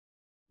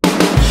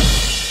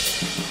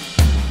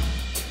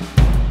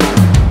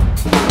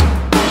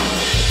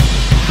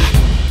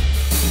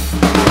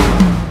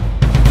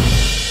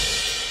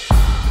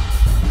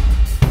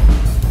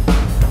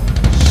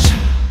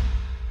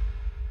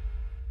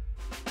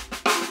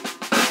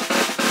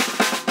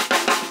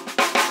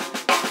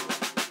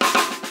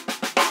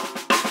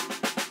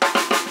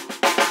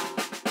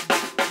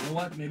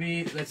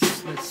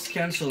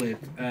cancel it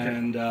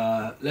and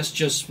let's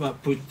just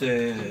put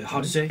the,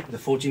 how to say, the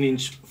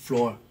 14-inch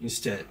floor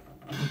instead.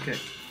 Okay.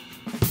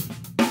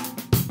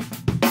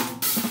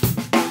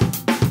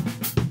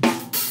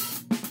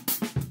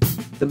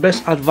 The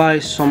best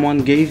advice someone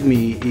gave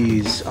me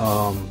is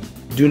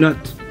do not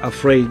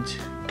afraid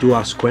to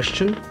ask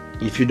questions.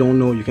 If you don't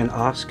know, you can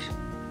ask.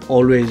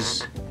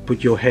 Always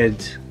put your head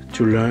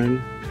to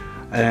learn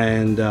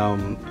and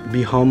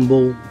be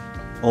humble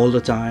all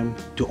the time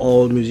to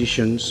all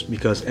musicians,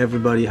 because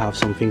everybody have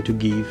something to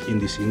give in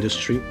this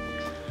industry.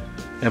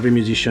 Every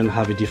musician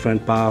have a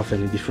different path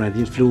and a different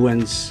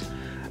influence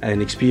and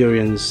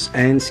experience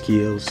and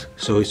skills,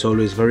 so it's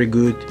always very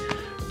good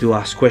to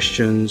ask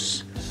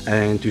questions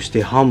and to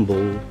stay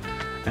humble.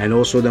 And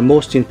also the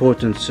most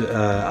important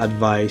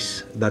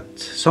advice that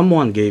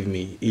someone gave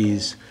me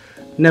is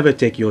never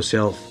take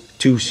yourself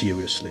too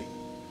seriously.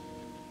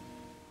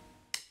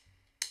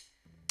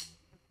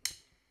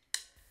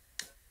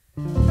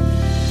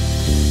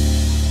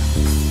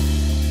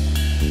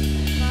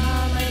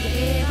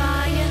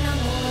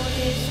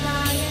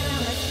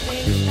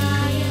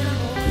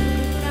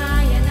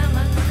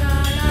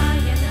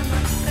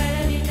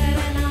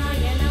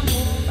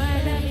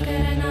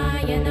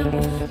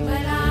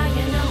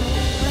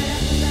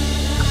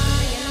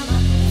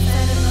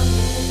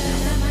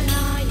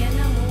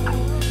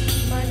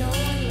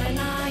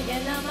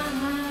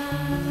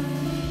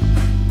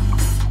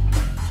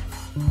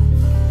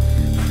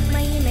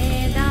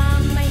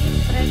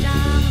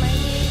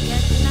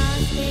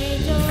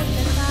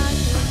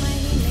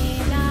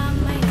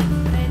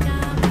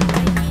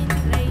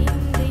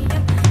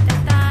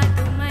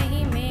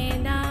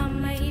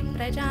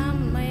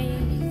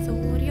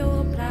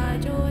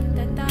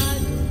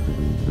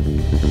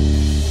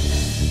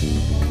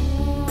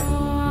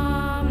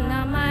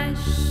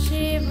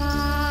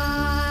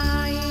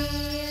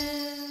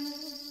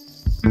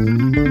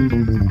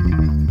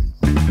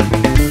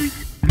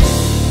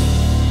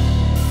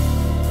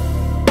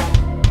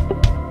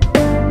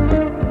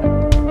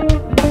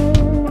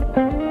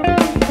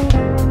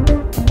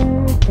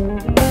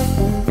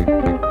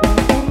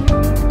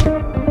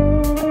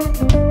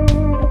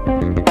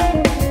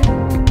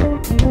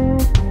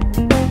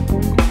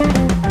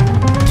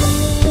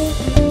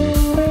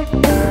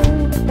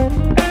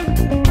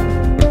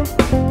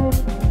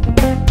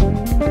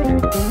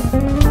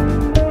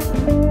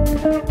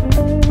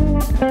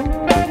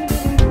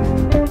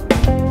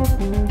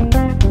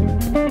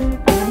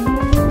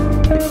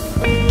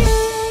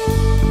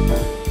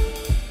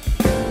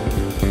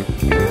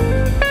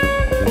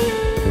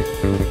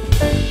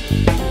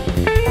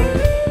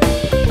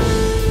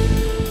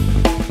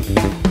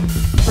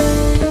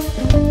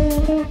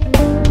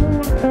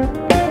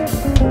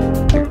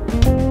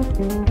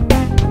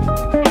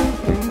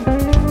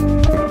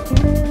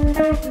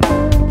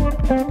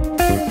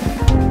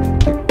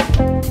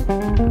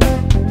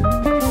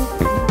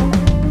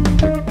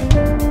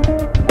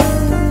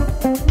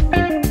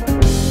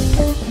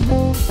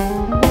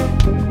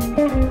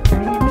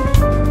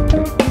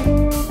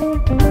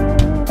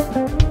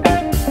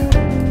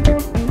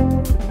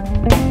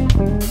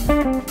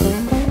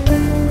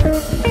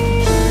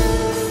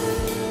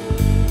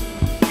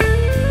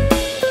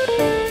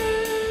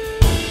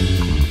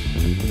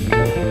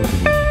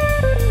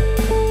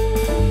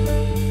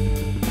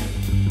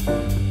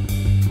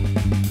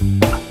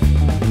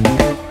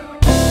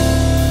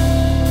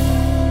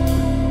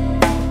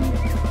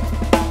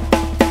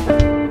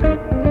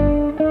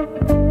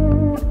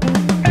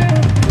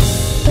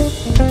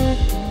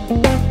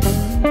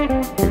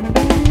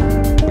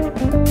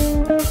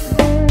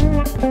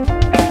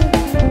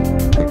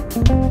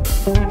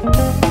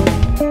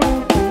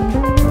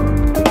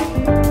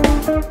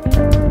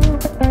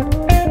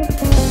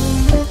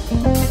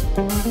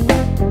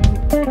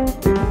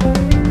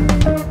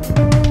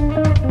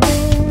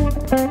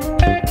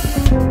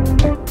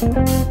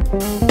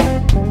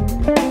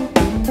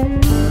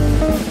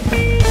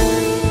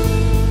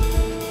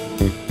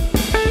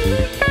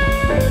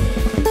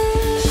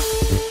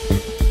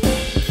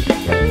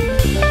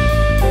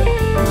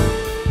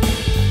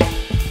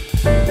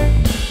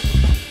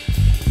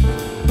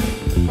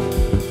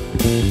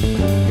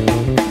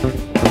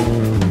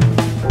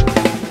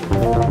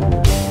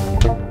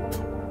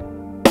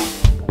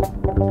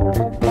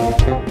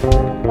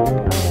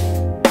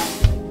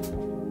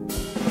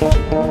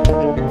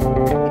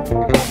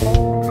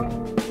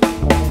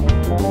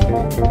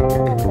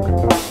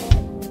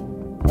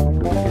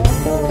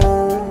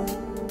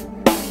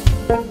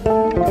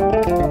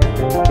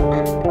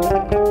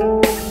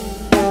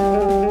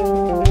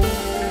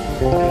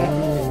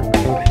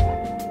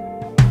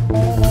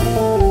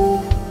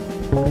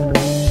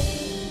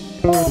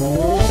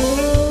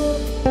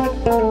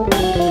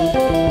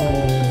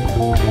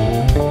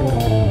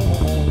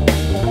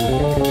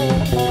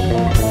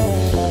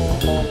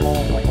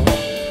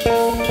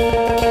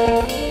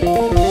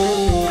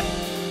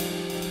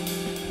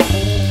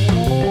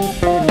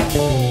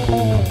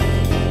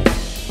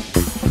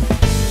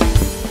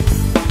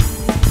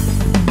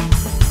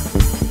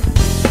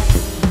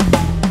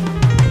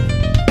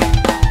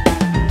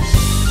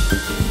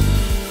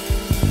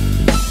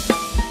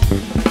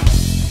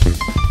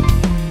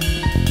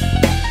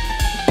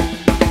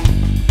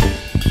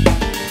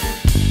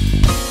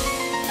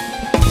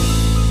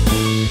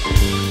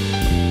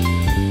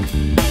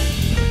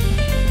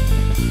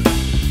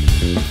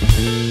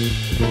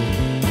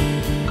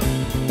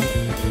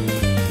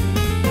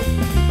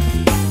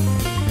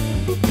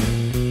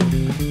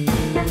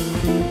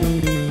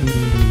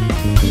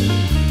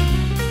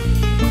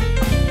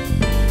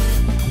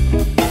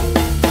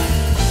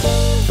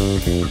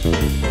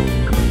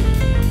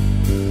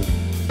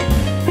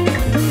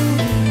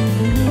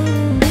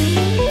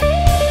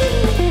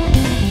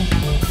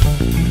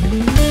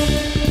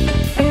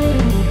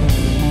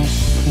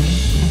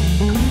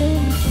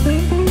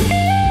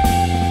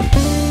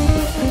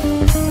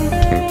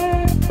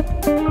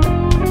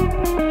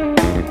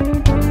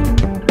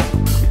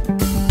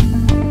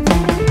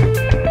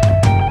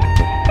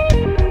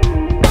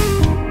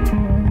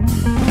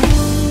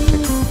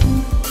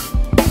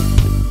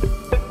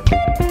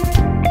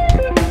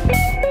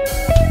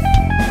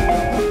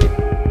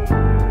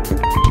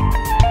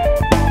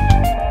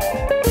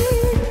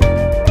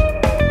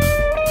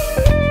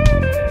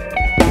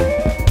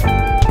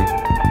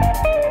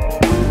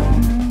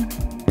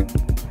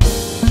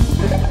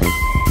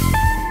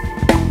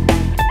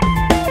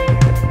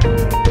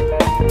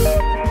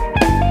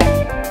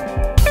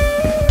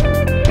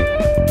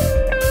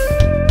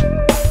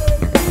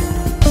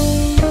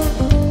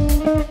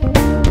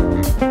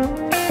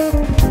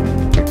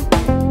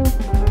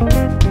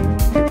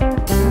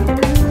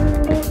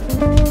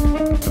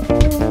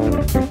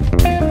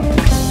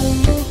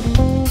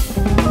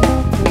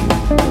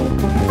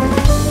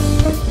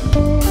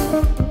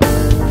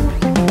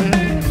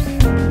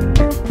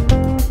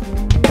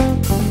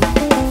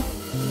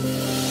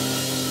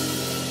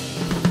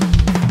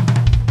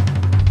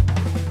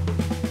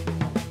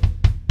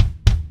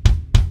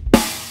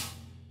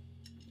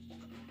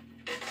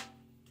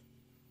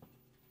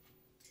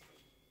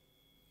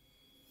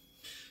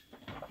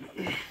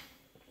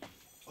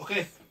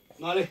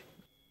 Allez.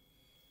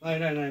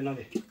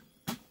 Allez.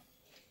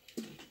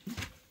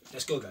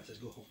 Let's go, guys. Let's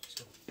go home.